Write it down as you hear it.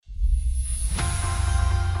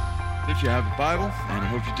If you have a Bible, and I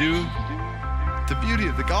hope you do, the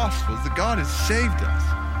beauty of the gospel is that God has saved us.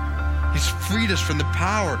 He's freed us from the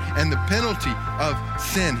power and the penalty of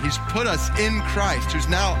sin. He's put us in Christ,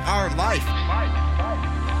 who's now our life.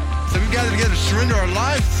 So we gather together to surrender our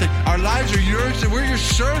lives, say, our lives are yours, and we're your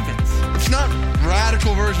servants. It's not a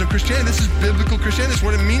radical version of Christianity. This is biblical Christianity. This is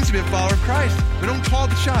what it means to be a follower of Christ. We don't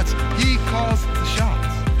call the shots. He calls the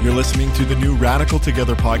shots. You're listening to the new Radical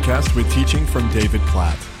Together podcast with teaching from David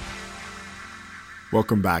Platt.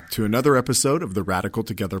 Welcome back to another episode of the Radical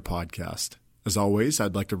Together podcast. As always,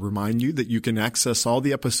 I'd like to remind you that you can access all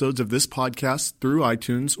the episodes of this podcast through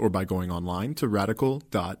iTunes or by going online to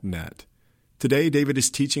radical.net. Today, David is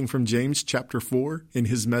teaching from James chapter 4 in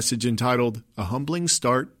his message entitled, A Humbling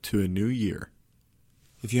Start to a New Year.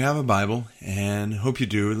 If you have a Bible, and hope you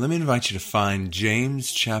do, let me invite you to find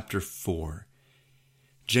James chapter 4.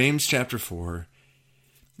 James chapter 4.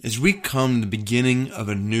 As we come to the beginning of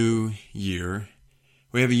a new year,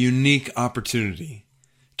 we have a unique opportunity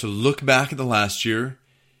to look back at the last year,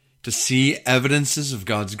 to see evidences of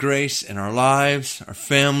God's grace in our lives, our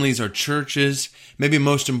families, our churches, maybe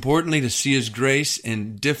most importantly, to see His grace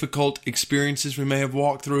in difficult experiences we may have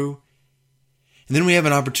walked through. And then we have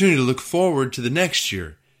an opportunity to look forward to the next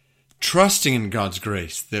year, trusting in God's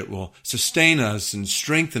grace that will sustain us and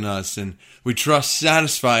strengthen us, and we trust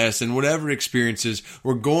satisfy us in whatever experiences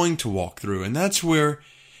we're going to walk through. And that's where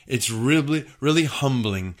it's really, really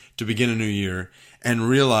humbling to begin a new year and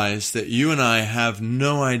realize that you and I have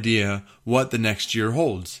no idea what the next year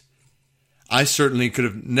holds. I certainly could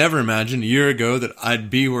have never imagined a year ago that I'd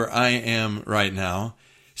be where I am right now.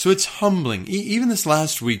 So it's humbling. Even this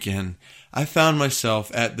last weekend, I found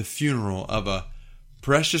myself at the funeral of a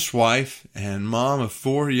precious wife and mom of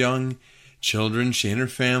 4 young children. She and her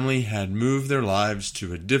family had moved their lives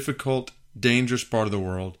to a difficult, dangerous part of the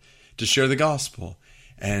world to share the gospel.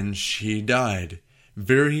 And she died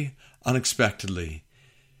very unexpectedly.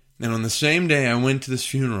 And on the same day I went to this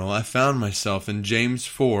funeral, I found myself in James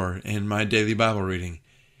 4 in my daily Bible reading.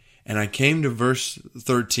 And I came to verse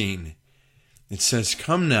 13. It says,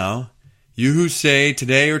 Come now, you who say,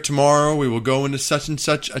 today or tomorrow we will go into such and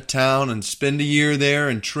such a town and spend a year there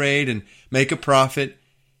and trade and make a profit.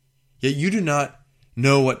 Yet you do not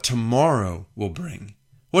know what tomorrow will bring.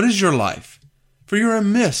 What is your life? For you are a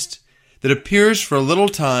mist that appears for a little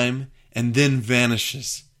time and then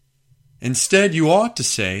vanishes. Instead, you ought to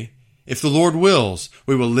say, if the Lord wills,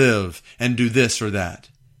 we will live and do this or that.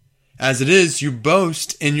 As it is, you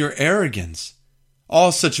boast in your arrogance.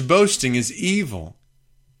 All such boasting is evil.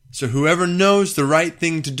 So whoever knows the right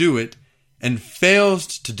thing to do it and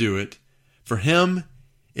fails to do it, for him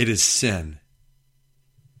it is sin.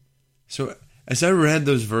 So as I read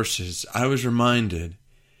those verses, I was reminded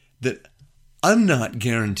that I'm not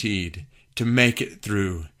guaranteed to make it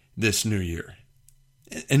through this new year.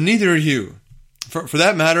 And neither are you. For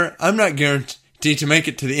that matter, I'm not guaranteed to make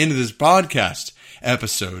it to the end of this podcast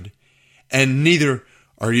episode, and neither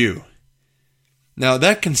are you. Now,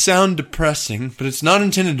 that can sound depressing, but it's not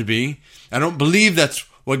intended to be. I don't believe that's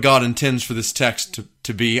what God intends for this text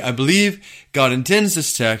to be. I believe God intends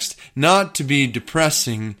this text not to be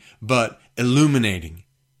depressing, but illuminating.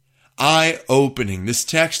 Eye-opening. This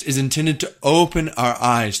text is intended to open our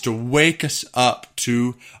eyes, to wake us up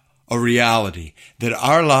to a reality that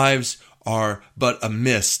our lives are but a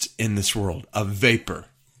mist in this world, a vapor.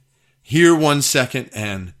 Here 1 second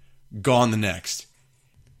and gone the next.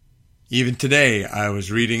 Even today, I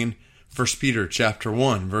was reading in 1 Peter chapter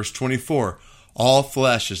 1, verse 24. All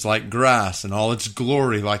flesh is like grass, and all its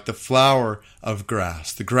glory like the flower of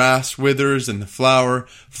grass. The grass withers and the flower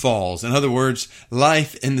falls. In other words,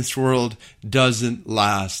 life in this world doesn't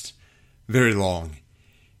last very long.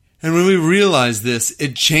 And when we realize this,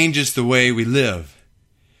 it changes the way we live.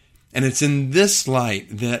 And it's in this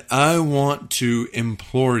light that I want to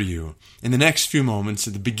implore you in the next few moments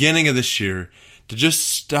at the beginning of this year to just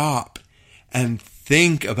stop and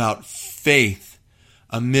think about faith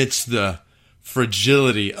amidst the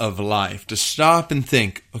fragility of life. To stop and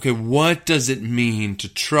think, okay, what does it mean to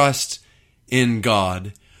trust in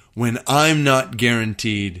God when I'm not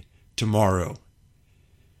guaranteed tomorrow?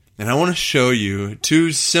 And I want to show you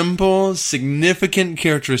 2 simple, significant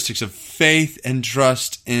characteristics of faith and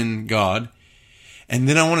trust in God. And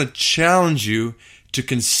then I want to challenge you to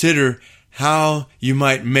consider how you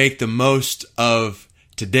might make the most of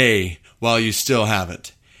today while you still have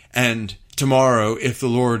it, and tomorrow if the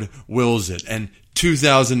Lord wills it, and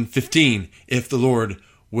 2015 if the Lord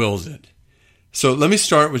wills it. So let me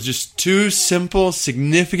start with just 2 simple,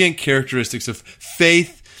 significant characteristics of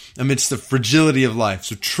faith amidst the fragility of life.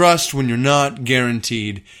 So trust when you're not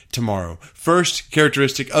guaranteed tomorrow. First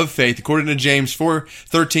characteristic of faith, according to James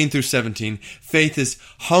 4:13 through 17, faith is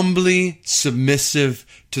humbly submissive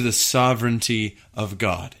to the sovereignty of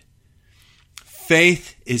God.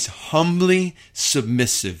 Faith is humbly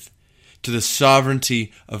submissive to the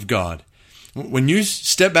sovereignty of God. When you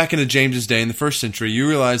step back into James's day in the first century, you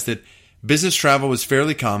realize that business travel was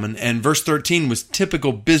fairly common, and verse 13 was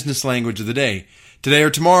typical business language of the day. Today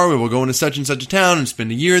or tomorrow we will go into such and such a town and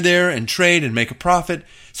spend a year there and trade and make a profit.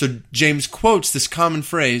 So James quotes this common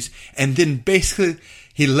phrase, and then basically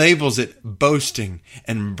he labels it boasting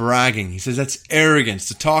and bragging. He says that's arrogance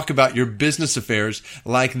to talk about your business affairs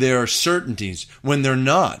like they are certainties when they're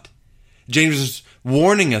not. James is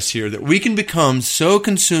warning us here that we can become so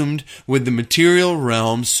consumed with the material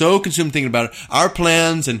realm, so consumed thinking about our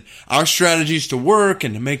plans and our strategies to work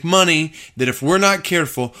and to make money, that if we're not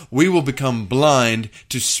careful, we will become blind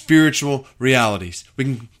to spiritual realities. We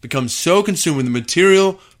can become so consumed with the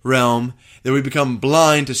material realm that we become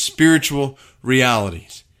blind to spiritual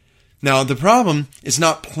realities. Now, the problem is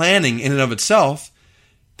not planning in and of itself.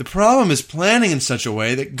 The problem is planning in such a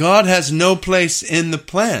way that God has no place in the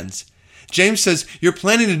plans. James says, you're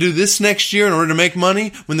planning to do this next year in order to make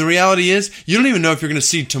money, when the reality is, you don't even know if you're going to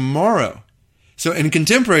see tomorrow. So in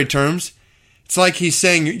contemporary terms, it's like he's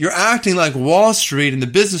saying, you're acting like Wall Street in the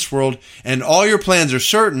business world, and all your plans are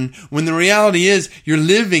certain, when the reality is, you're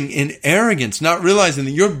living in arrogance, not realizing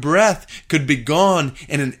that your breath could be gone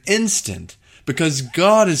in an instant, because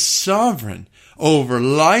God is sovereign over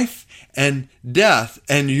life and death.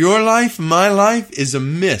 And your life, my life, is a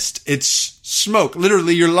mist. It's smoke.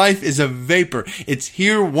 Literally, your life is a vapor. It's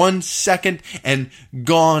here 1 second and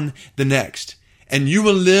gone the next. And you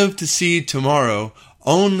will live to see tomorrow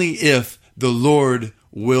only if the Lord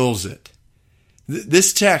wills it.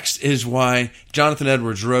 This text is why Jonathan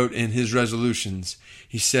Edwards wrote in his resolutions,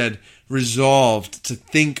 he said, resolved to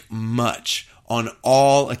think much on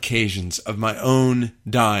all occasions of my own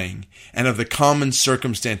dying and of the common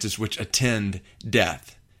circumstances which attend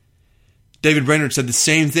death. David Brainerd said the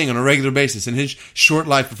same thing on a regular basis in his short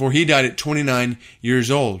life before he died at 29 years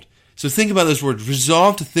old. So think about those words.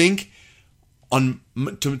 Resolve to think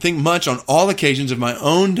much on all occasions of my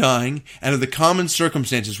own dying and of the common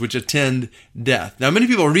circumstances which attend death. Now, many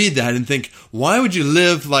people read that and think, why would you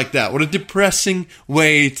live like that? What a depressing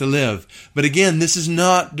way to live. But again, this is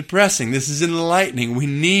not depressing. This is enlightening. We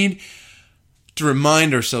need to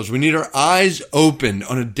remind ourselves, we need our eyes open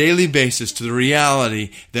on a daily basis to the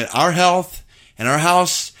reality that our health and our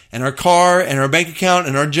house and our car and our bank account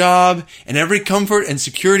and our job and every comfort and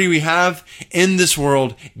security we have in this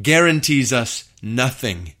world guarantees us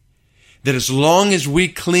nothing. That as long as we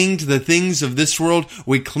cling to the things of this world,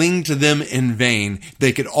 we cling to them in vain.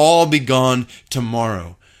 They could all be gone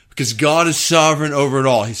tomorrow. Because God is sovereign over it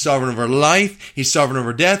all. He's sovereign over life. He's sovereign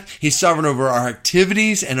over death. He's sovereign over our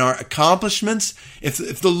activities and our accomplishments.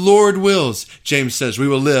 If the Lord wills, James says, we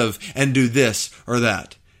will live and do this or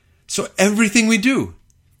that. So everything we do,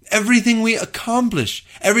 everything we accomplish,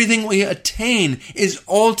 everything we attain is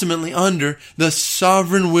ultimately under the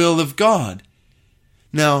sovereign will of God.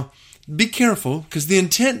 Now, be careful, because the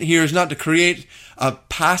intent here is not to create a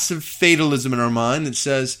passive fatalism in our mind that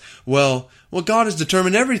says, well, God has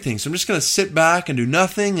determined everything, so I'm just going to sit back and do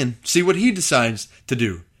nothing and see what He decides to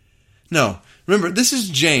do. No. Remember, this is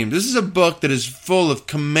James. This is a book that is full of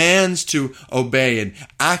commands to obey and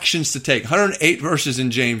actions to take. 108 verses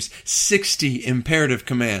in James, 60 imperative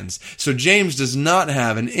commands. So James does not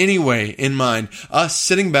have in any way in mind us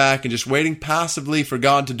sitting back and just waiting passively for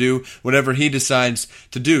God to do whatever He decides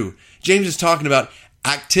to do. James is talking about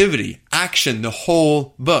activity, action, the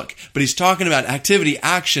whole book. But he's talking about activity,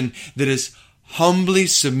 action that is humbly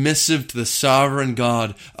submissive to the sovereign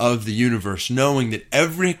God of the universe, knowing that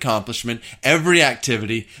every accomplishment, every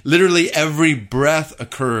activity, literally every breath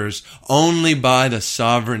occurs only by the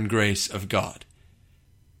sovereign grace of God.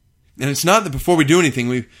 And it's not that before we do anything,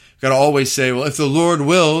 we've got to always say, well, if the Lord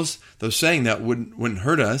wills, though saying that wouldn't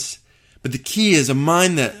hurt us. But the key is a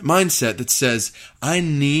mindset that says, I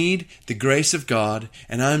need the grace of God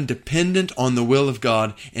and I'm dependent on the will of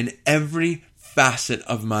God in every facet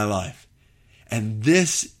of my life. And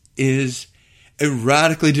this is a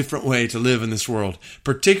radically different way to live in this world,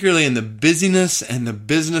 particularly in the busyness and the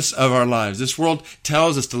business of our lives. This world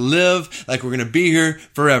tells us to live like we're going to be here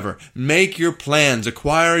forever. Make your plans,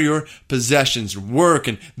 acquire your possessions, work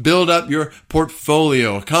and build up your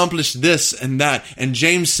portfolio, accomplish this and that. And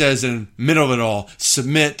James says in the middle of it all,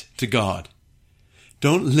 submit to God.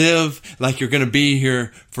 Don't live like you're going to be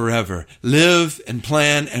here forever. Live and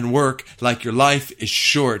plan and work like your life is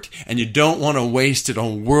short and you don't want to waste it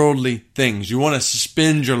on worldly things. You want to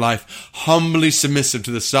spend your life humbly submissive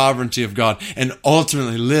to the sovereignty of God and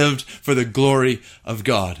ultimately lived for the glory of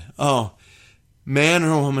God. Oh, man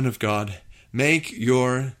or woman of God, make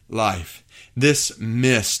your life this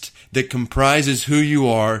mist that comprises who you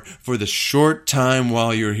are for the short time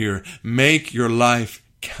while you're here. Make your life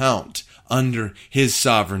count under His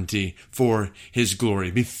sovereignty for His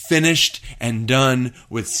glory. Be finished and done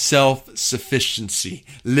with self-sufficiency.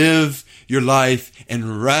 Live your life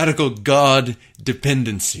in radical God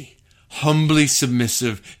dependency, humbly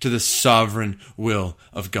submissive to the sovereign will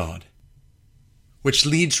of God. Which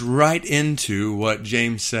leads right into what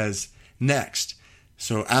James says next.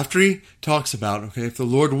 So after he talks about, okay, if the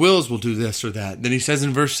Lord wills, we'll do this or that. Then he says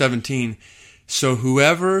in verse 17, so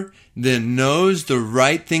whoever then knows the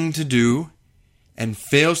right thing to do and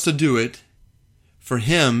fails to do it, for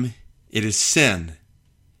him it is sin.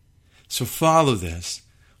 So follow this.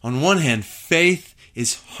 On one hand, faith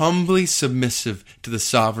is humbly submissive to the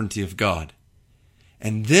sovereignty of God.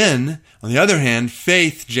 And then, on the other hand,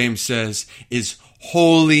 faith, James says, is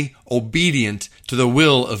wholly obedient to the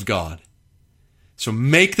will of God. So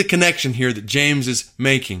make the connection here that James is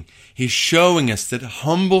making. He's showing us that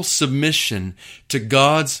humble submission to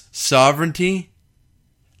God's sovereignty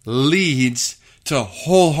leads to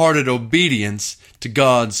wholehearted obedience to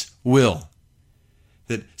God's will.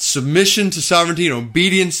 That submission to sovereignty and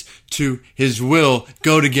obedience to His will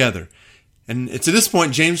go together. And it's at this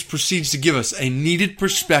point James proceeds to give us a needed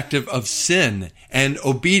perspective of sin and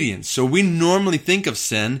obedience. So we normally think of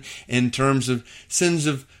sin in terms of sins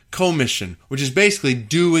of commission, which is basically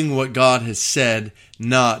doing what God has said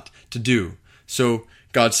not to do. So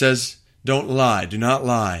God says, don't lie, do not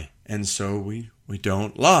lie. And so we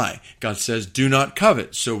don't lie. God says, do not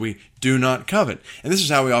covet, so we do not covet. And this is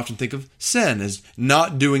how we often think of sin, as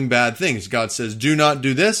not doing bad things. God says, do not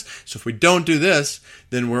do this, so if we don't do this,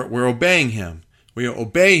 then we're obeying Him. We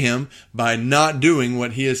obey Him by not doing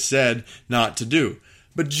what He has said not to do.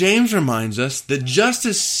 But James reminds us that just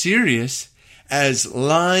as serious as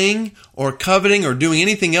lying or coveting or doing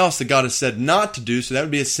anything else that God has said not to do, so that would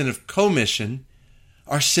be a sin of commission,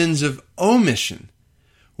 are sins of omission,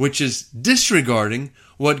 which is disregarding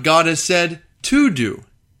what God has said to do.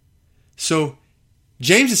 So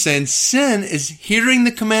James is saying sin is hearing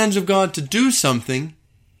the commands of God to do something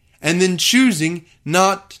and then choosing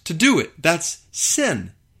not to do it. That's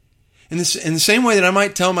sin. In the same way that I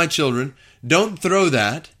might tell my children, don't throw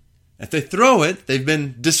that. If they throw it, they've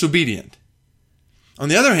been disobedient. On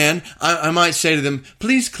the other hand, I might say to them,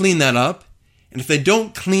 please clean that up. And if they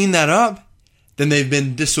don't clean that up, then they've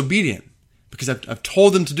been disobedient. Because I've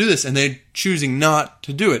told them to do this and they're choosing not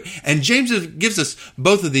to do it. And James gives us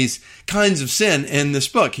both of these kinds of sin in this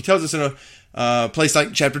book. He tells us in a place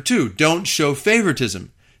like chapter 2, don't show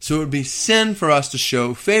favoritism. So it would be sin for us to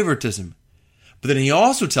show favoritism. But then he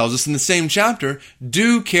also tells us in the same chapter,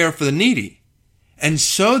 do care for the needy. And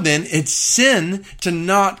so then it's sin to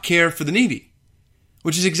not care for the needy.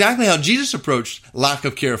 Which is exactly how Jesus approached lack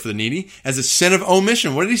of care for the needy, as a sin of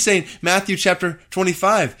omission. What did he say in Matthew chapter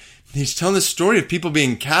 25? He's telling the story of people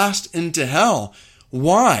being cast into hell.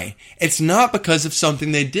 Why? It's not because of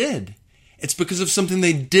something they did. It's because of something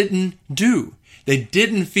they didn't do. They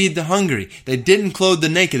didn't feed the hungry. They didn't clothe the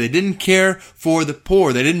naked. They didn't care for the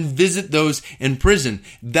poor. They didn't visit those in prison.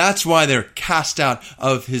 That's why they're cast out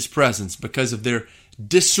of His presence, because of their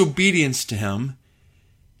disobedience to Him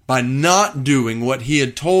by not doing what He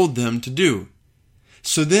had told them to do.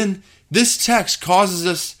 So then this text causes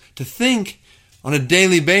us to think on a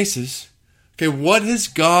daily basis, okay, what has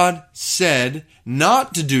God said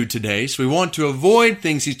not to do today? So we want to avoid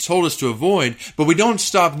things He's told us to avoid, but we don't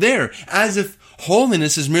stop there, as if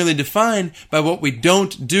holiness is merely defined by what we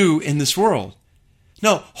don't do in this world.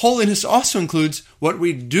 No, holiness also includes what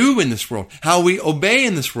we do in this world, how we obey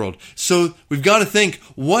in this world. So we've got to think,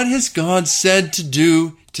 what has God said to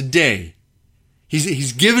do today?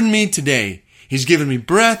 He's given me today. He's given me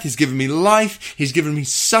breath. He's given me life. He's given me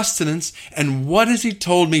sustenance. And what has He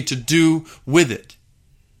told me to do with it?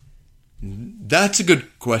 That's a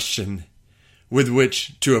good question with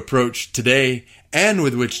which to approach today and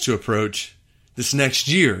with which to approach this next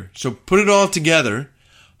year. So put it all together.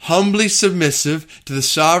 Humbly submissive to the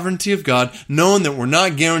sovereignty of God, knowing that we're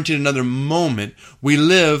not guaranteed another moment. We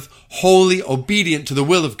live wholly obedient to the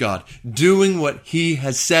will of God, doing what He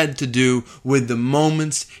has said to do with the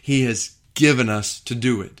moments He has given us to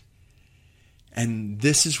do it. And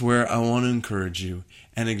this is where I want to encourage you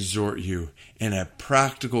and exhort you in a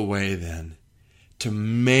practical way then to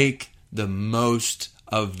make the most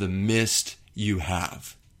of the mist you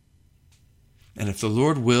have. And if the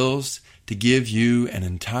Lord wills to give you an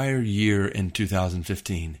entire year in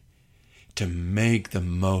 2015, to make the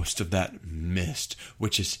most of that mist,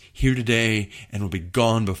 which is here today and will be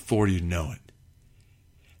gone before you know it.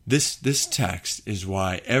 This text is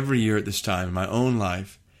why every year at this time in my own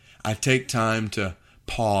life, I take time to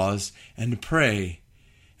pause and to pray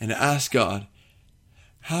and to ask God,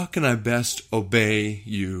 how can I best obey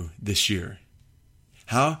you this year?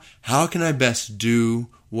 How can I best do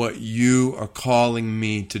what you are calling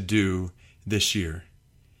me to do this year?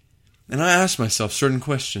 And I ask myself certain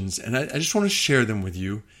questions, and I just want to share them with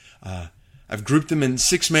you. I've grouped them in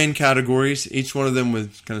 6 main categories, each one of them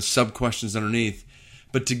with kind of sub-questions underneath.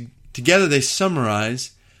 But together they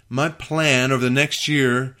summarize my plan over the next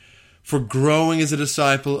year for growing as a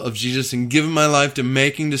disciple of Jesus and giving my life to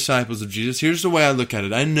making disciples of Jesus. Here's the way I look at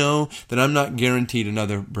it. I know that I'm not guaranteed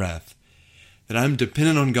another breath, that I'm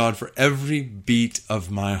dependent on God for every beat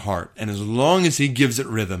of my heart. And as long as He gives it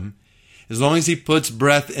rhythm, as long as He puts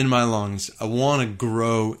breath in my lungs, I want to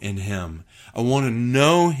grow in Him. I want to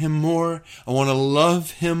know Him more. I want to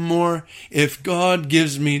love Him more. If God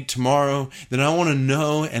gives me tomorrow, then I want to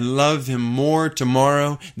know and love Him more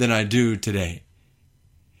tomorrow than I do today.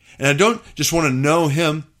 And I don't just want to know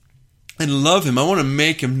Him and love Him. I want to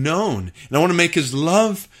make Him known. And I want to make His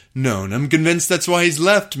love known. I'm convinced that's why He's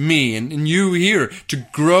left me and you here, to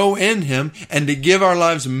grow in Him and to give our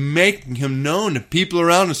lives making Him known to people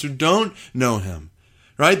around us who don't know Him.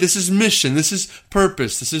 Right? This is mission. This is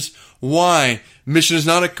purpose. This is why mission is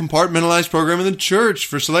not a compartmentalized program in the church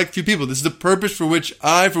for select few people. This is the purpose for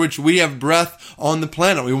which we have breath on the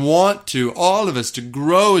planet. We want to, all of us, to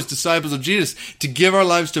grow as disciples of Jesus, to give our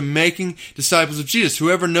lives to making disciples of Jesus.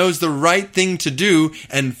 Whoever knows the right thing to do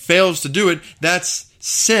and fails to do it, that's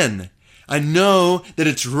sin. I know that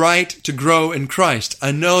it's right to grow in Christ.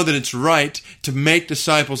 I know that it's right to make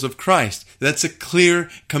disciples of Christ. That's a clear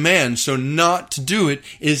command. So not to do it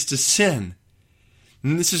is to sin.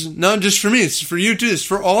 And this is not just for me, it's for you too. It's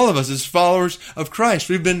for all of us as followers of Christ.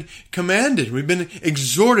 We've been commanded, we've been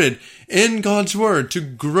exhorted in God's Word to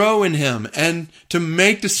grow in Him and to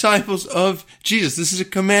make disciples of Jesus. This is a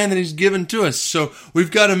command that He's given to us. So we've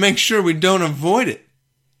got to make sure we don't avoid it.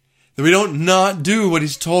 That we don't not do what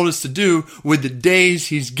He's told us to do with the days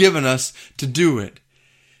He's given us to do it.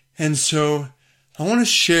 And so I want to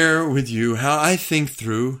share with you how I think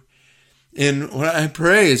through, in what I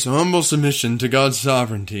pray is humble submission to God's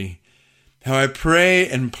sovereignty, how I pray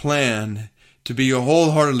and plan to be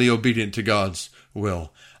wholeheartedly obedient to God's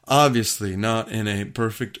will. Obviously not in a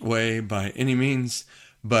perfect way by any means,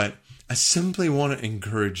 but I simply want to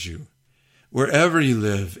encourage you, wherever you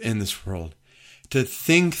live in this world, to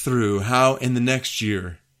think through how in the next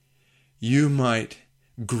year you might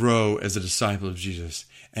grow as a disciple of Jesus,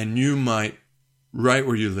 and you might, right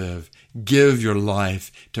where you live, give your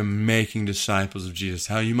life to making disciples of Jesus.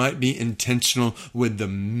 How you might be intentional with the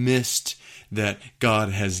mist that God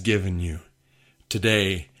has given you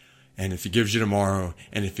today, and if He gives you tomorrow,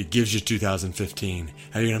 and if He gives you 2015,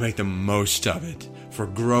 how you're going to make the most of it for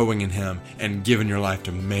growing in Him and giving your life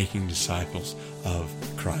to making disciples of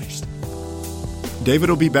Christ. David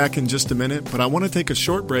will be back in just a minute, but I want to take a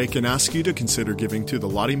short break and ask you to consider giving to the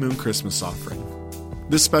Lottie Moon Christmas offering.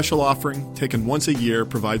 This special offering, taken once a year,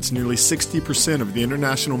 provides nearly 60% of the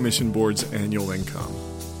International Mission Board's annual income.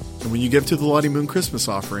 And when you give to the Lottie Moon Christmas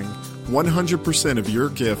offering, 100% of your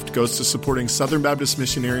gift goes to supporting Southern Baptist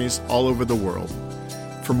missionaries all over the world.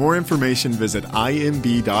 For more information, visit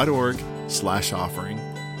imb.org/offering.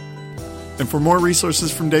 And for more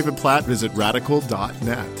resources from David Platt, visit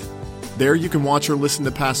radical.net. There you can watch or listen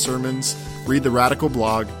to past sermons, read the Radical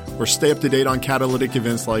blog, or stay up to date on catalytic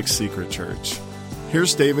events like Secret Church.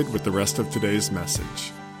 Here's David with the rest of today's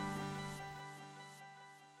message.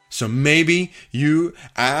 So maybe you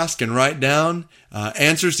ask and write down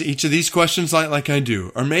answers to each of these questions like I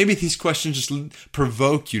do. Or maybe these questions just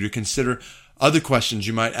provoke you to consider other questions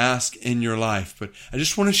you might ask in your life. But I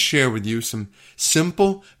just want to share with you some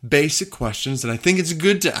simple, basic questions that I think it's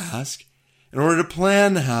good to ask in order to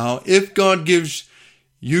plan how, if God gives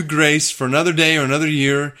you grace for another day or another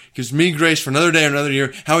year, gives me grace for another day or another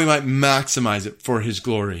year, how we might maximize it for His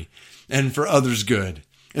glory and for others' good.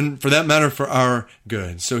 And for that matter, for our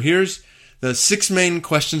good. So here's the 6 main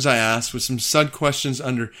questions I asked with some sub-questions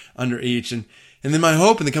under each. And then my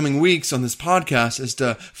hope in the coming weeks on this podcast is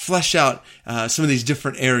to flesh out some of these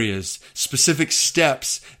different areas, specific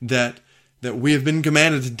steps that that we have been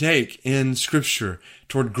commanded to take in Scripture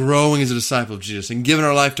toward growing as a disciple of Jesus and giving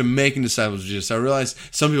our life to making disciples of Jesus. I realize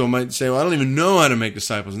some people might say, well, I don't even know how to make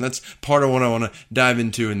disciples, and that's part of what I want to dive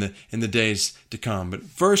into in the days to come. But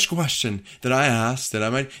first question that I ask, that I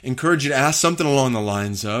might encourage you to ask something along the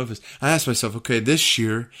lines of, is I ask myself, okay, this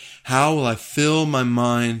year, how will I fill my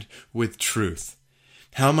mind with truth?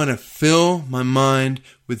 How am I going to fill my mind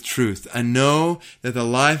with truth? I know that the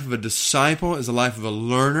life of a disciple is the life of a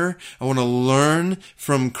learner. I want to learn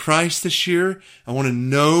from Christ this year. I want to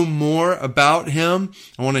know more about Him.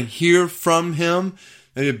 I want to hear from Him.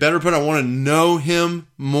 Maybe better put, I want to know Him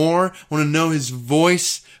more. I want to know His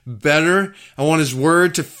voice better. I want His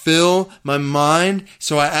Word to fill my mind.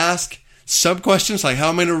 So I ask sub-questions like, how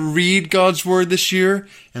am I going to read God's Word this year?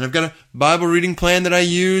 And I've got a Bible reading plan that I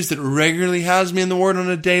use that regularly has me in the Word on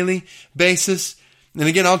a daily basis. And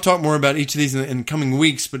again, I'll talk more about each of these in coming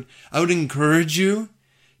weeks, but I would encourage you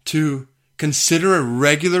to consider a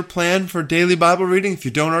regular plan for daily Bible reading if you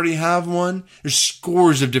don't already have one. There's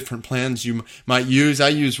scores of different plans you might use. I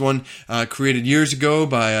use one created years ago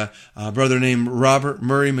by a brother named Robert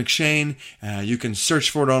Murray McShane. You can search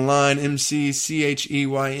for it online,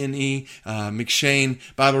 McCheyne, McShane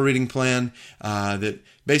Bible Reading Plan, that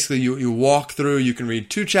basically you walk through. You can read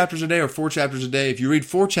 2 chapters a day or 4 chapters a day. If you read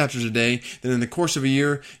 4 chapters a day, then in the course of a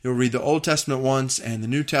year, you'll read the Old Testament once and the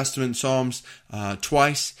New Testament Psalms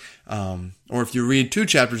twice. Or if you read 2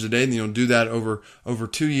 chapters a day, then you'll do that over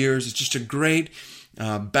 2 years. It's just a great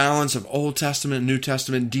balance of Old Testament and New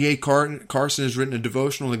Testament. D.A. Carson has written a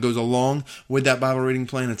devotional that goes along with that Bible reading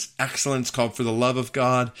plan. It's excellent. It's called For the Love of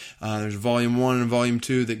God. There's volume 1 and volume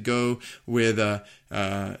 2 that go with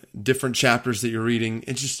different chapters that you're reading.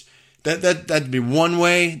 It's just that'd be one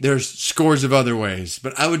way. There's scores of other ways,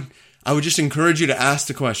 but I would just encourage you to ask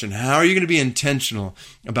the question, how are you going to be intentional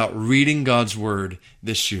about reading God's Word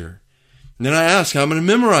this year? And then I ask, how am I going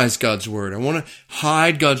to memorize God's Word? I want to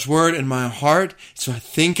hide God's Word in my heart, so I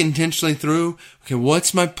think intentionally through, okay,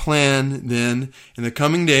 what's my plan then in the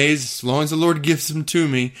coming days, as long as the Lord gives them to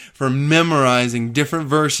me, for memorizing different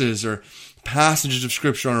verses or passages of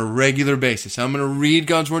Scripture on a regular basis. How I'm going to read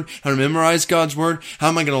God's Word, how to memorize God's Word, how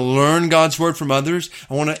am I going to learn God's Word from others.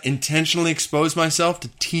 I want to intentionally expose myself to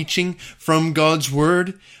teaching from God's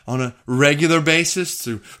Word on a regular basis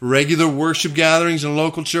through regular worship gatherings in a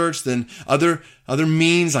local church, then other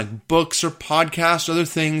means like books or podcasts, other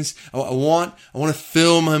things. I want to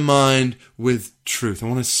fill my mind with truth. I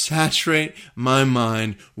want to saturate my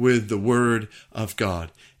mind with the Word of God.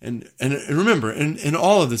 And remember, in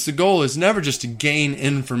all of this, the goal is never just to gain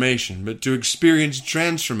information, but to experience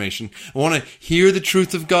transformation. I want to hear the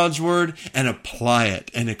truth of God's Word and apply it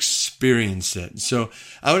and experience it. So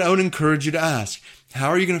I would encourage you to ask, how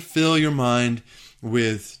are you going to fill your mind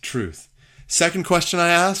with truth? Second question I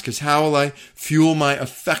ask is, how will I fuel my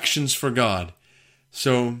affections for God?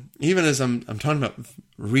 So even as I'm talking about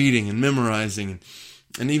reading and memorizing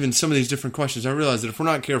and even some of these different questions, I realize that if we're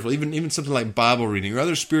not careful, even something like Bible reading or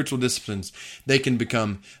other spiritual disciplines, they can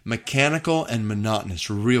become mechanical and monotonous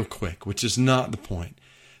real quick, which is not the point.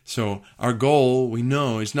 So our goal, we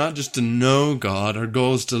know, is not just to know God. Our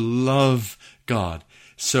goal is to love God.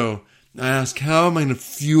 So I ask, how am I going to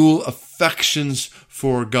fuel affections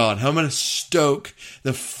for God? How am I going to stoke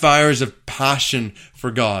the fires of passion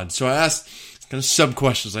for God? So I ask kind of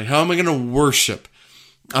sub-questions like, how am I going to worship?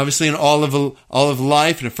 Obviously, in all of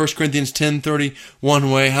life, in 1 Corinthians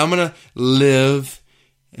 10:31 way, how am I going to live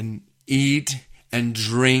and eat and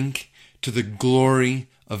drink to the glory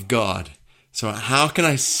of God? So how can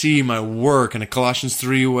I see my work in a Colossians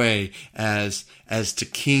 3 way as to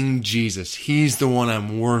King Jesus? He's the one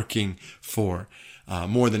I'm working for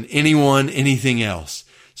more than anyone, anything else.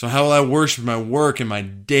 So how will I worship my work and my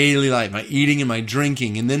daily life, my eating and my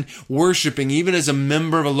drinking, and then worshiping even as a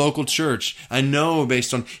member of a local church? I know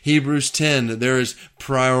based on Hebrews 10 that there is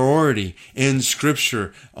priority in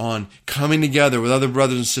Scripture on coming together with other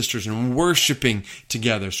brothers and sisters and worshiping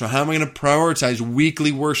together. So how am I going to prioritize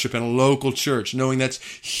weekly worship in a local church, knowing that's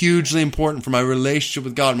hugely important for my relationship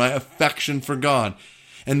with God, my affection for God?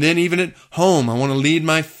 And then even at home, I want to lead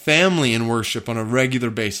my family in worship on a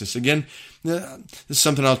regular basis. Again, this is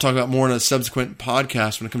something I'll talk about more in a subsequent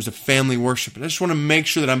podcast when it comes to family worship. And I just want to make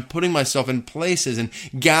sure that I'm putting myself in places and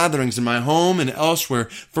gatherings in my home and elsewhere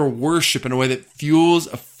for worship in a way that fuels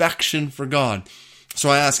affection for God. So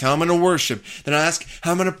I ask, how am I going to worship? Then I ask,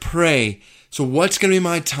 how am I going to pray? So what's going to be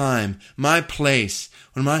my time, my place?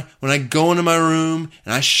 When I go into my room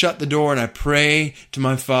and I shut the door and I pray to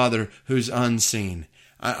my Father who's unseen.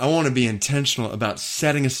 I want to be intentional about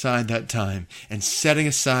setting aside that time and setting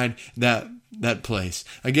aside that place.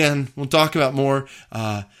 Again, we'll talk about more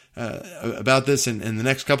about this in the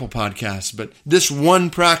next couple podcasts, but this one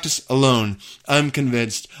practice alone, I'm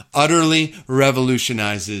convinced, utterly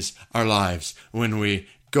revolutionizes our lives when we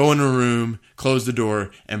go in a room, close the door,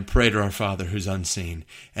 and pray to our Father who's unseen.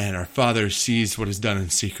 And our Father sees what is done in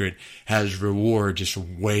secret, has reward just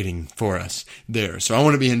waiting for us there. So I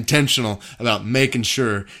want to be intentional about making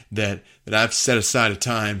sure that I've set aside a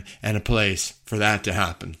time and a place for that to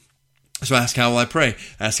happen. So ask, how will I pray?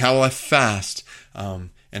 Ask, how will I fast?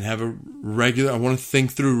 And have a regular, I want to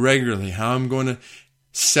think through regularly how I'm going to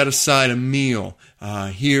set aside a meal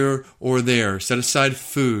here or there, set aside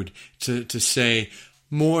food to say,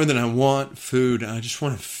 more than I want food, I just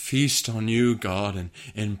want to feast on you, God, and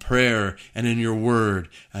in prayer and in your word.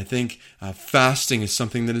 I think fasting is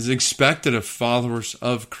something that is expected of followers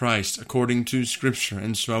of Christ according to Scripture.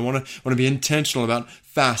 And so I want to be intentional about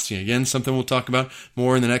fasting. Again, something we'll talk about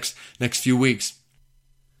more in the next few weeks.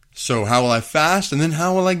 So how will I fast? And then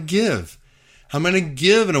how will I give? How am I going to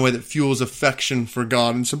give in a way that fuels affection for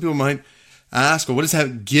God? And some people might ask, well, what does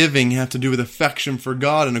that giving have to do with affection for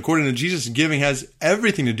God? And according to Jesus, giving has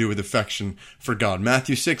everything to do with affection for God.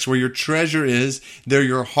 Matthew 6, where your treasure is, there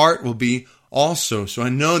your heart will be also. So I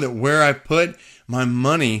know that where I put my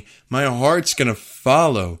money, my heart's going to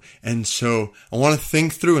follow. And so I want to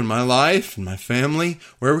think through in my life and my family,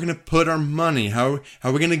 where we're going to put our money, how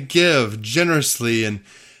are we going to give generously and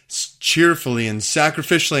cheerfully and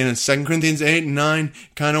sacrificially in a 2 Corinthians 8 and 9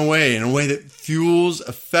 kind of way, in a way that fuels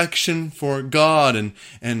affection for God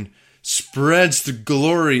and spreads the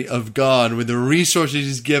glory of God with the resources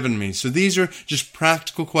He's given me. So these are just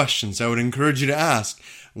practical questions I would encourage you to ask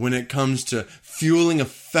when it comes to fueling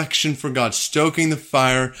affection for God, stoking the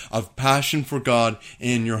fire of passion for God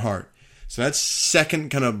in your heart. So that's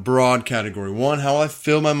second kind of broad category. One, how will I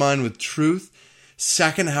fill my mind with truth?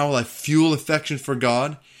 Second, how will I fuel affection for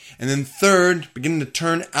God? And then third, beginning to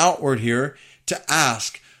turn outward here to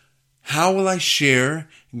ask, how will I share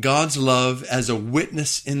God's love as a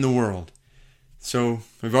witness in the world? So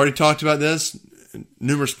we've already talked about this,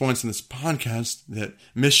 numerous points in this podcast, that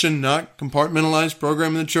mission, not compartmentalized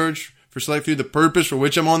program in the church for Select Few, the purpose for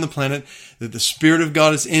which I'm on the planet, that the Spirit of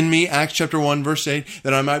God is in me, Acts chapter 1, verse 8,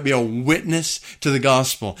 that I might be a witness to the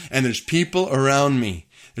gospel. And there's people around me.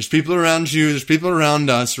 There's people around you, there's people around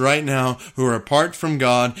us right now who are apart from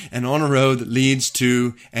God and on a road that leads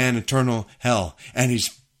to an eternal hell. And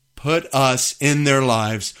He's put us in their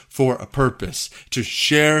lives for a purpose, to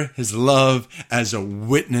share His love as a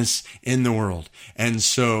witness in the world. And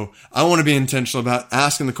so I want to be intentional about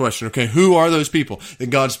asking the question, okay, who are those people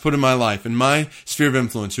that God's put in my life, in my sphere of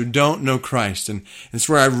influence, who don't know Christ? And it's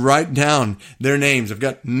where I write down their names. I've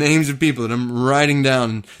got names of people that I'm writing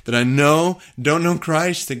down that I know don't know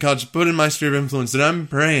Christ, that God's put in my sphere of influence, that I'm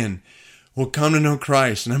praying will come to know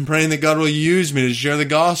Christ. And I'm praying that God will use me to share the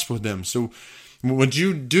gospel with them. So would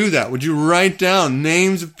you do that? Would you write down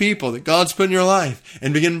names of people that God's put in your life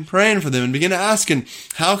and begin praying for them and begin asking,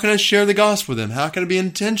 how can I share the gospel with them? How can I be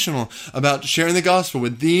intentional about sharing the gospel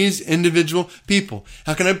with these individual people?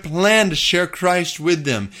 How can I plan to share Christ with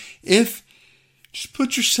them? Just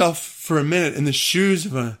put yourself for a minute in the shoes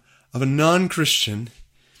of a non-Christian.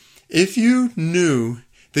 If you knew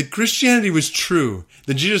that Christianity was true,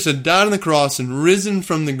 that Jesus had died on the cross and risen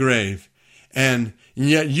from the grave, and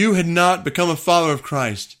yet you had not become a follower of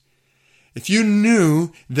Christ, if you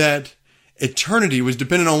knew that eternity was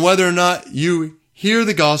dependent on whether or not you hear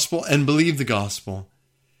the gospel and believe the gospel,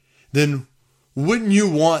 then wouldn't you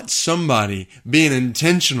want somebody being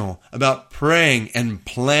intentional about praying and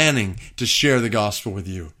planning to share the gospel with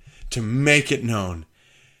you, to make it known?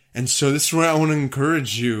 And so this is where I want to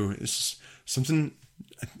encourage you. This is something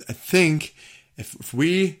I think if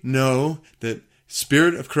we know that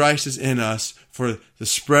Spirit of Christ is in us for the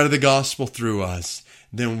spread of the gospel through us,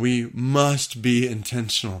 then we must be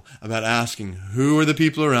intentional about asking, who are the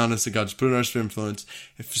people around us that God's put in our sphere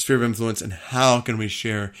of influence, and how can we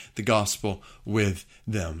share the gospel with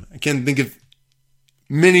them? I can't think of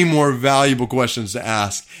many more valuable questions to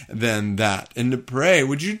ask than that. And to pray,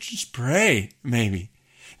 would you just pray, maybe,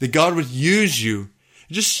 that God would use you?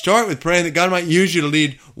 Just start with praying that God might use you to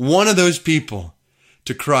lead one of those people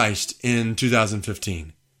to Christ in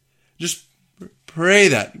 2015. Just pray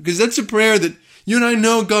that, because that's a prayer that you and I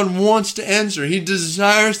know God wants to answer. He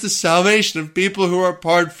desires the salvation of people who are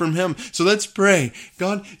apart from Him. So let's pray.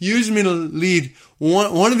 God, use me to lead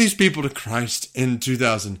one of these people to Christ in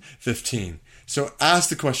 2015. So ask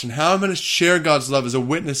the question, how am I going to share God's love as a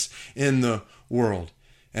witness in the world?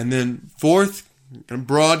 And then fourth,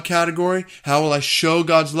 broad category, how will I show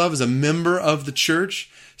God's love as a member of the church?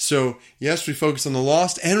 So, yes, we focus on the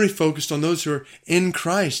lost, and we focused on those who are in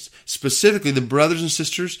Christ, specifically the brothers and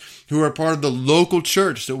sisters who are part of the local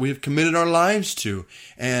church that we have committed our lives to.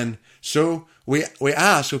 And so we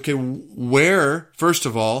ask, okay, where, first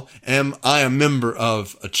of all, am I a member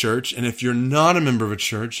of a church? And if you're not a member of a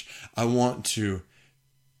church, I want to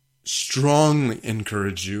strongly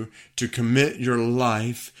encourage you to commit your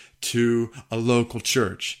life to a local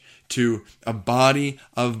church, to a body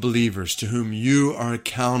of believers to whom you are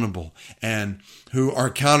accountable and who are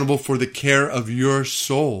accountable for the care of your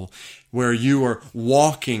soul, where you are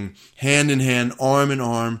walking hand in hand, arm in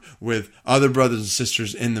arm with other brothers and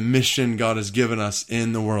sisters in the mission God has given us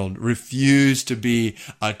in the world. Refuse to be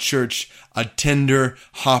a church attender,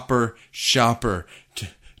 hopper, shopper,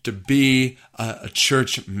 to be a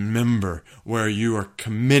church member where you are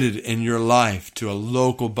committed in your life to a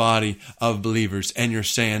local body of believers, and you're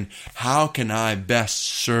saying, how can I best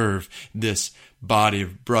serve this body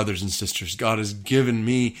of brothers and sisters? God has given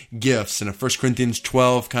me gifts in a 1 Corinthians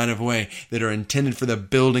 12 kind of way that are intended for the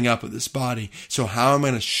building up of this body. So how am I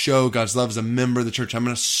going to show God's love as a member of the church? I'm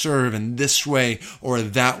going to serve in this way or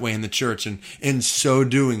that way in the church, and in so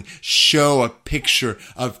doing, show a picture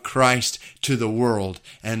of Christ to the world.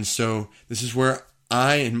 And so this is where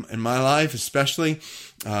I, in my life especially,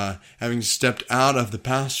 having stepped out of the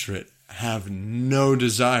pastorate, have no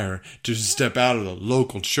desire to step out of the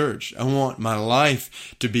local church. I want my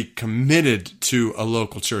life to be committed to a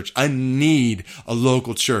local church. I need a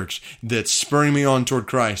local church that's spurring me on toward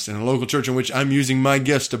Christ, and a local church in which I'm using my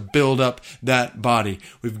gifts to build up that body.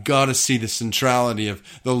 We've got to see the centrality of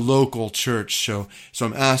the local church. So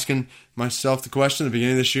I'm asking myself the question at the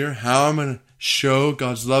beginning of this year, how am I going to show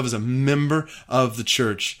God's love as a member of the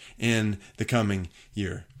church in the coming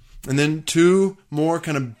year? And then two more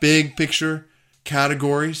kind of big picture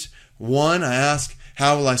categories. One, I ask,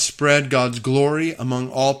 how will I spread God's glory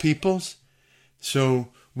among all peoples? So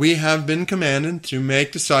we have been commanded to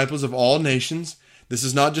make disciples of all nations. This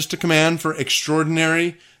is not just a command for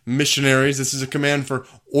extraordinary missionaries. This is a command for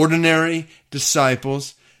ordinary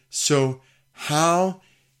disciples. So how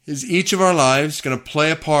is each of our lives going to play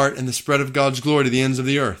a part in the spread of God's glory to the ends of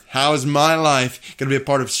the earth? How is my life going to be a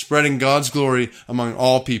part of spreading God's glory among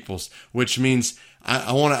all peoples? Which means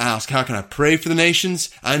I want to ask, how can I pray for the nations?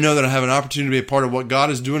 I know that I have an opportunity to be a part of what God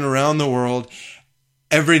is doing around the world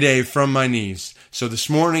every day from my knees. So this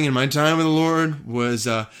morning in my time with the Lord was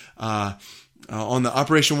on the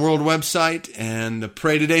Operation World website, and the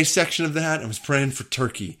Pray Today section of that, I was praying for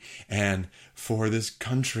Turkey and for this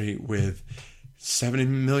country with 70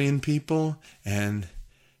 million people, and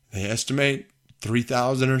they estimate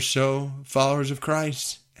 3,000 or so followers of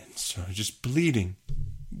Christ. And so just bleeding,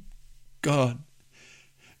 God,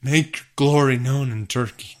 make your glory known in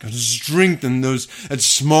Turkey. God, strengthen that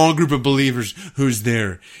small group of believers who's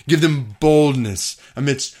there. Give them boldness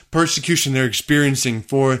amidst persecution they're experiencing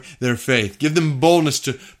for their faith. Give them boldness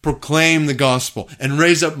to proclaim the gospel and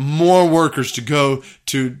raise up more workers to go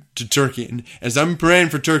to Turkey. And as I'm praying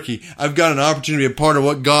for Turkey, I've got an opportunity to be a part of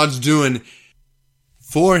what God's doing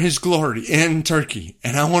for His glory in Turkey.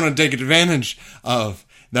 And I want to take advantage of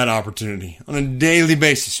that opportunity on a daily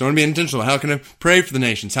basis. So I want to be intentional. How can I pray for the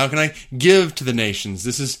nations? How can I give to the nations?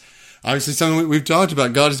 This is obviously something we've talked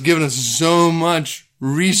about. God has given us so much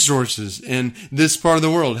resources in this part of the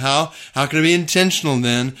world. How can I be intentional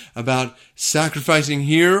then about sacrificing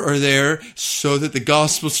here or there so that the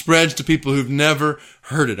gospel spreads to people who've never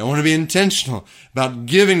heard it? I want to be intentional about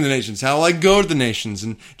giving to the nations. How will I go to the nations?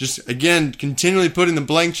 And just, again, continually putting the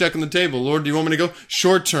blank check on the table. Lord, do you want me to go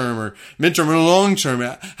short term or mid-term or long term?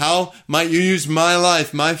 How might you use my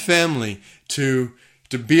life, my family, to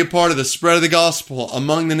be a part of the spread of the gospel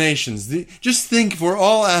among the nations? Just think, if we're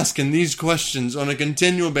all asking these questions on a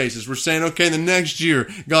continual basis, we're saying, okay, the next year,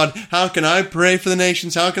 God, how can I pray for the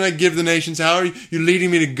nations? How can I give the nations? How are you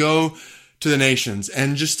leading me to go to the nations?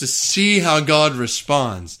 And just to see how God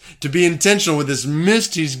responds, to be intentional with this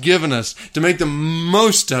mist He's given us, to make the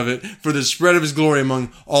most of it for the spread of His glory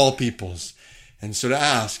among all peoples. And so to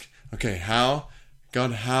ask, okay,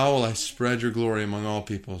 God, how will I spread your glory among all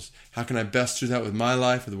peoples? How can I best do that with my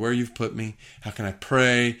life, with where you've put me? How can I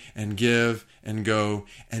pray and give and go?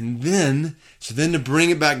 And then to bring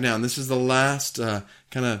it back down, this is the last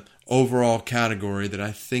kind of overall category that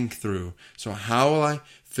I think through. So how will I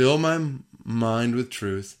fill my mind with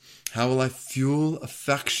truth? How will I fuel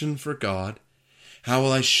affection for God? How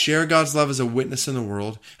will I share God's love as a witness in the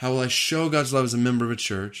world? How will I show God's love as a member of a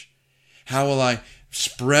church? How will I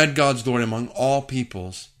spread God's glory among all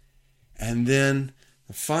peoples? And then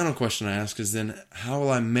the final question I ask is then, how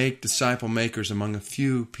will I make disciple makers among a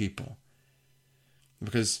few people?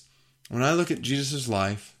 Because When I look at Jesus'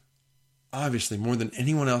 life, obviously more than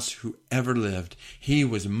anyone else who ever lived, he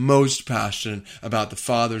was most passionate about the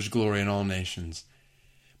Father's glory in all nations.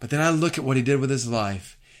 But then I look at what he did with his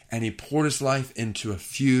life, and he poured his life into a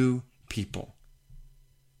few people.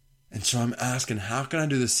 And so I'm asking, how can I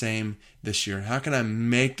do the same this year? How can I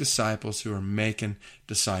make disciples who are making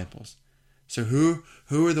disciples? So who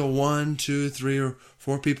are the 1, 2, 3, or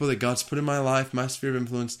 4 people that God's put in my life, my sphere of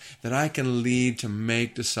influence, that I can lead to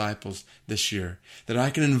make disciples this year? That I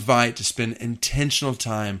can invite to spend intentional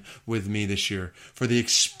time with me this year for the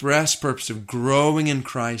express purpose of growing in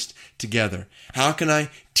Christ together? How can I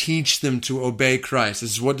teach them to obey Christ?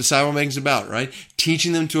 This is what disciple making is about, right?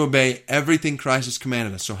 Teaching them to obey everything Christ has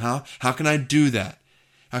commanded us. So how can I do that?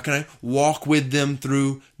 How can I walk with them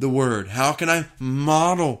through the Word? How can I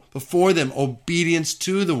model before them obedience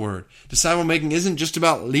to the Word? Disciple making isn't just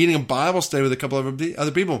about leading a Bible study with a couple of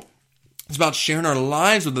other people. It's about sharing our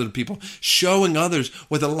lives with other people, showing others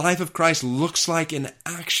what the life of Christ looks like in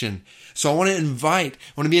action. So I want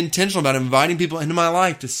to be intentional about inviting people into my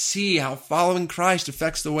life to see how following Christ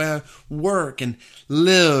affects the way I work and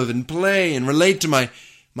live and play and relate to my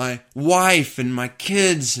wife and my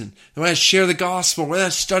kids, and the way I share the gospel, the way I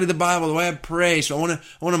study the Bible, the way I pray. So I want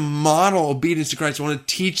to model obedience to Christ. I want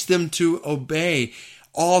to teach them to obey,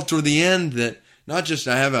 all toward the end that not just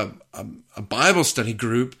I have a Bible study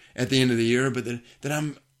group at the end of the year, but that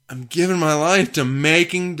I'm giving my life to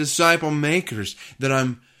making disciple makers, that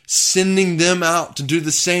I'm sending them out to do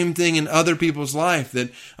the same thing in other people's life,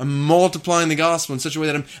 that I'm multiplying the gospel in such a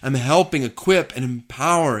way that I'm helping equip and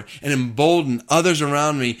empower and embolden others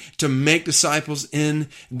around me to make disciples in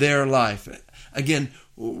their life. Again,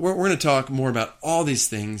 we're going to talk more about all these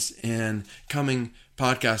things in coming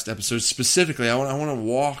podcast episodes. Specifically, I want to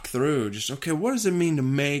walk through just, okay, what does it mean to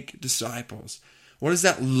make disciples? What does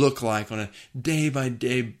that look like on a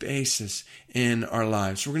day-by-day basis in our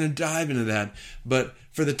lives? So we're going to dive into that. But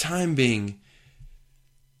for the time being,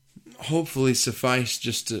 hopefully suffice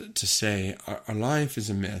just to say, our life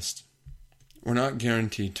is a mist. We're not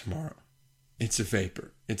guaranteed tomorrow. It's a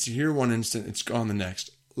vapor. It's here one instant, it's gone the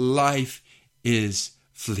next. Life is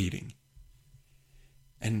fleeting.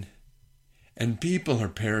 And people are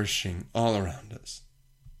perishing all around us.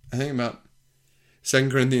 I think about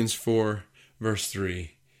 2 Corinthians 4, verse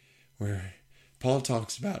 3, where Paul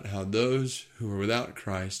talks about how those who are without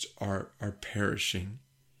Christ are perishing.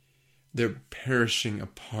 They're perishing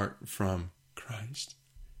apart from Christ.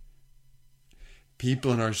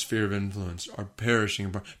 People in our sphere of influence are perishing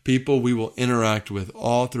apart. People we will interact with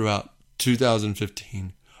all throughout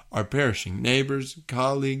 2015 are perishing. Neighbors,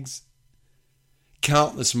 colleagues,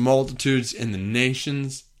 countless multitudes in the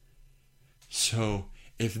nations. So,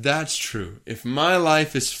 if that's true, if my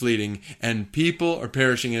life is fleeting and people are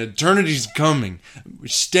perishing and eternity's coming, we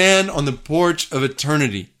stand on the porch of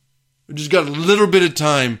eternity. We just got a little bit of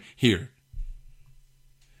time here.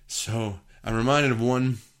 So I'm reminded of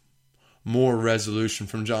one more resolution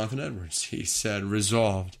from Jonathan Edwards. He said,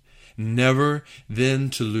 resolved, never then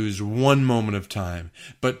to lose one moment of time,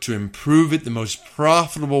 but to improve it the most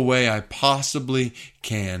profitable way I possibly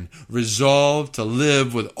can. Resolved to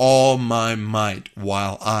live with all my might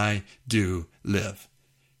while I do live.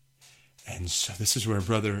 And so this is where,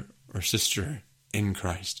 brother or sister in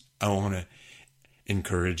Christ, I want to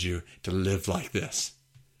encourage you to live like this.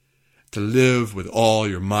 To live with all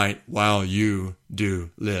your might while you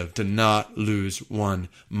do live. To not lose one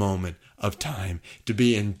moment of time. To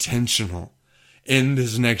be intentional in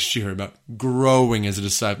this next year about growing as a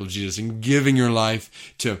disciple of Jesus and giving your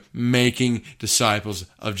life to making disciples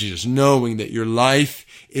of Jesus. Knowing that your life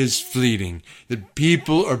is fleeting. That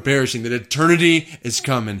people are perishing. That eternity is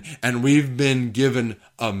coming. And we've been given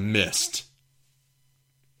a mist.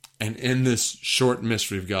 And in this short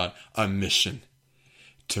mystery of God, a mission.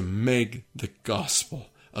 To make the gospel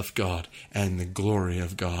of God and the glory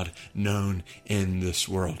of God known in this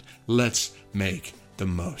world. Let's make the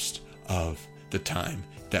most of the time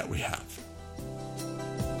that we have.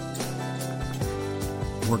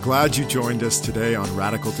 We're glad you joined us today on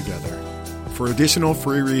Radical Together. For additional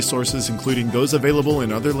free resources, including those available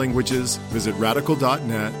in other languages, visit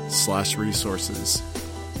radical.net/resources.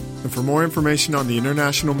 And for more information on the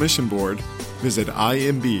International Mission Board, visit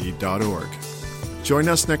imb.org. Join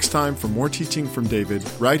us next time for more teaching from David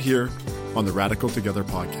right here on the Radical Together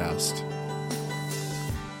podcast.